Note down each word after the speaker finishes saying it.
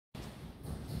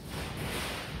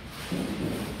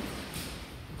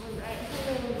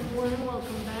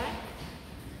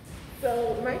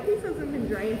So my piece hasn't been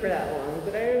drying for that long,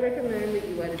 but I would recommend that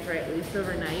you let it dry at least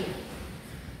overnight.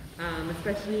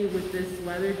 Especially with this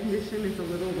weather condition, it's a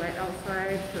little wet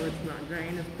outside, so it's not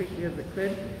drying as quickly as it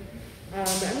could. But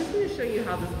I'm just going to show you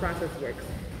how this process works.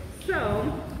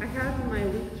 So I have my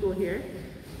loop tool here,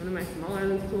 one of my smaller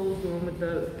loop tools, the one with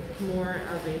the more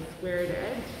of a squared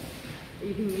edge.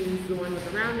 You can use the one with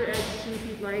the rounder edge if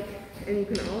you'd like, and you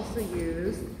can also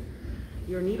use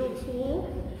your needle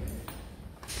tool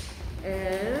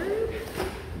and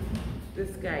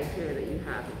this guide here that you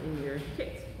have in your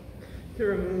kit to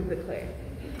remove the clay.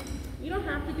 You don't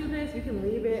have to do this, you can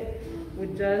leave it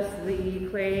with just the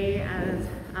clay as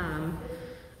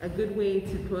a good way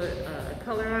to put a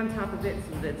color on top of it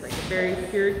so that it's like a very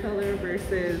pure color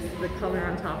versus the color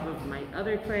on top of my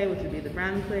other clay, which would be the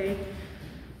brown clay.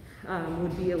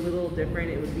 Would be a little different.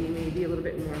 It would be maybe a little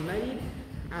bit more muddied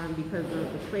because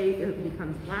of the clay. It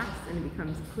becomes wax and it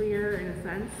becomes clear in a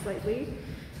sense, slightly.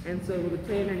 And so the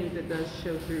clay underneath it does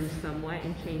show through somewhat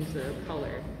and change the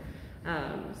color.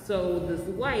 So this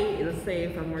white, let's say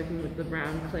if I'm working with the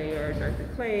brown clay or darker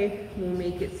clay, will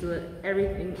make it so that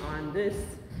everything on this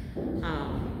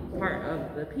part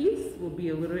of the piece will be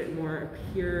a little bit more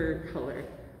pure color.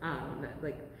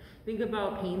 Like think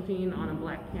about painting on a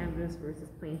black canvas versus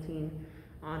painting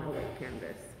on a white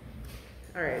canvas.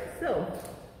 All right, so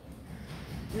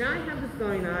now I have this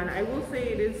going on. I will say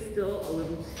it is still a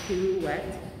little too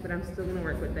wet, but I'm still gonna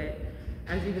work with it.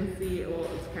 As you can see, well,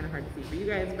 it's kind of hard to see for you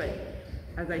guys, but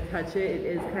as I touch it, it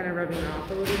is kind of rubbing off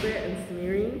a little bit and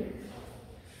smearing.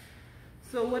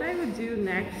 So what I would do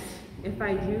next, if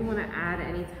I do want to add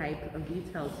any type of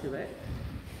detail to it,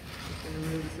 I'm going to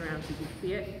move this around so you can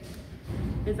see it,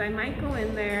 is I might go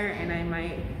in there and I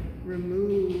might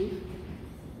remove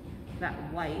that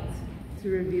white to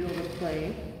reveal the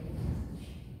clay.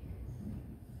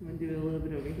 I'm going to do a little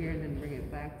bit over here and then bring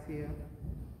it back to you.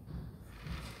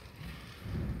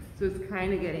 So it's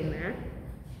kind of getting there.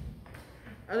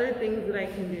 Other things that I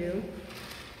can do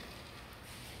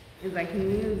is I can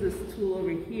use this tool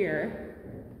over here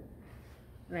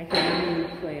and I can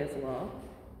remove clay as well.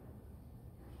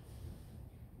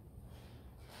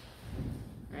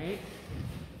 Right?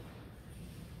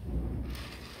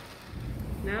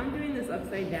 Now I'm doing this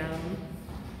upside down,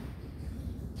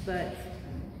 but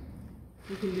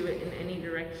you can do it in any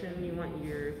direction you want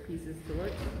your pieces to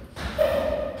look.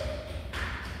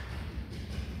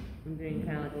 I'm doing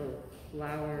kind of like a little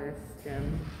flower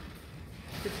stem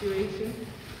situation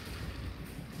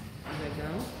as I go.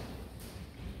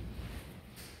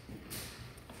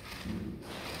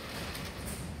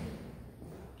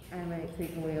 I might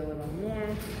take away a little more.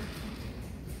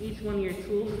 Each one of your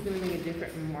tools is going to make a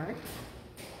different mark.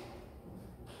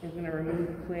 It's going to remove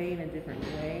the clay in a different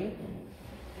way.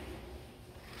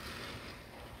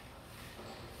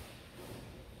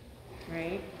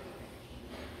 Right?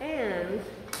 And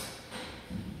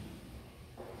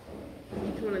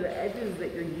each one of the edges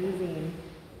that you're using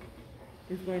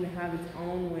is going to have its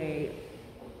own way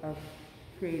of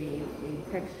creating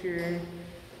a texture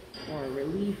or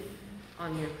relief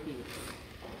on your piece.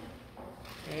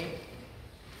 Okay?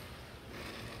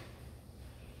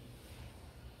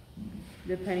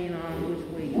 Depending on which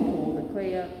way you pull the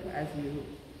clay up as you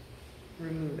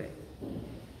remove it.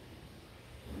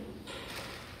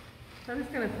 So I'm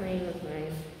just kind of playing with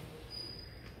mine.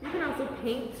 You can also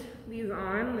paint these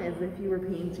on as if you were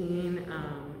painting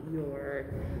your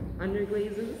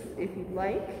underglazes if you'd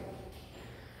like.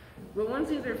 But once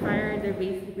these are fired, they're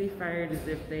basically fired as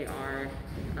if they are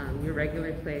your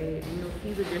regular clay, and you'll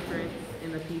see the difference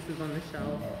in the pieces on the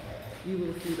shelf. You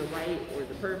will see the white or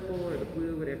the purple or the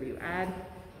blue, whatever you add.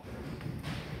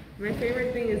 My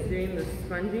favorite thing is doing the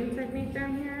sponging technique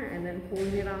down here and then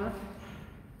pulling it off.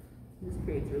 This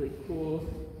creates really cool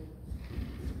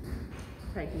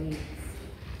techniques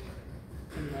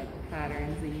and like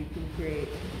patterns that you can create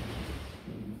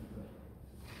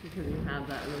because you have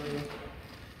that really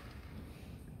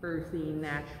earthy,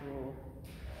 natural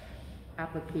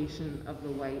application of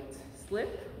the white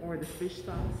slip or the fish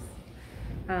sauce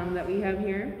that we have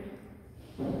here.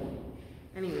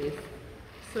 Anyways,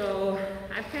 so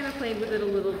I've kind of played with it a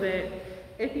little bit.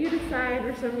 If you decide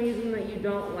for some reason that you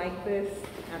don't like this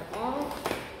at all,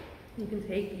 you can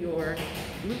take your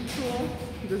loop tool,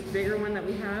 this bigger one that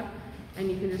we have, and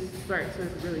you can just start to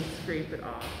really scrape it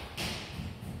off,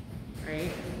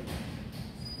 right?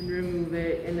 And remove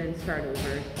it and then start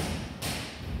over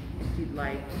if you'd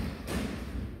like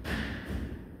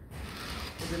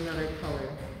with another color.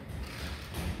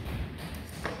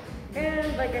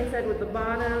 And like I said with the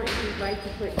bottom, if you'd like to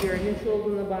put your initials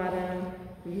on the bottom,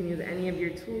 you can use any of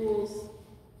your tools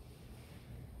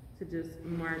to just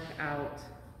mark out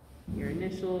your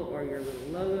initial or your little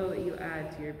logo that you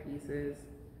add to your pieces.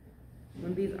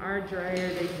 When these are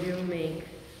drier, they do make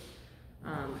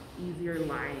easier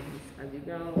lines as you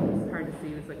go. It's hard to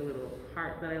see, it's like a little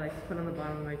heart that I like to put on the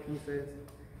bottom of my pieces.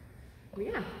 But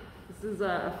yeah, this is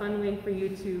a fun way for you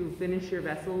to finish your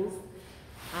vessels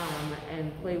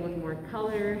and play with more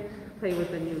color, play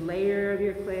with a new layer of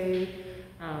your clay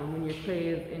when your clay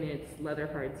is in its leather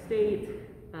hard state,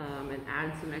 and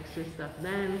add some extra stuff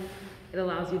then. It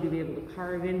allows you to be able to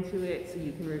carve into it so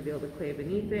you can reveal the clay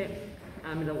beneath it.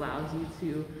 It allows you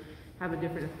to have a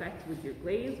different effect with your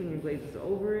glaze when your glaze is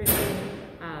over it.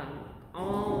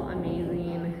 All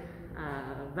amazing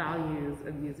values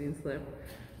of using slip.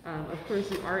 Of course,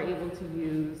 you are able to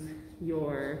use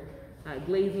your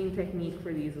glazing technique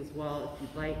for these as well if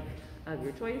you'd like, of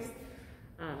your choice.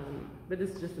 But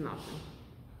this is just an option.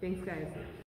 Thanks, guys.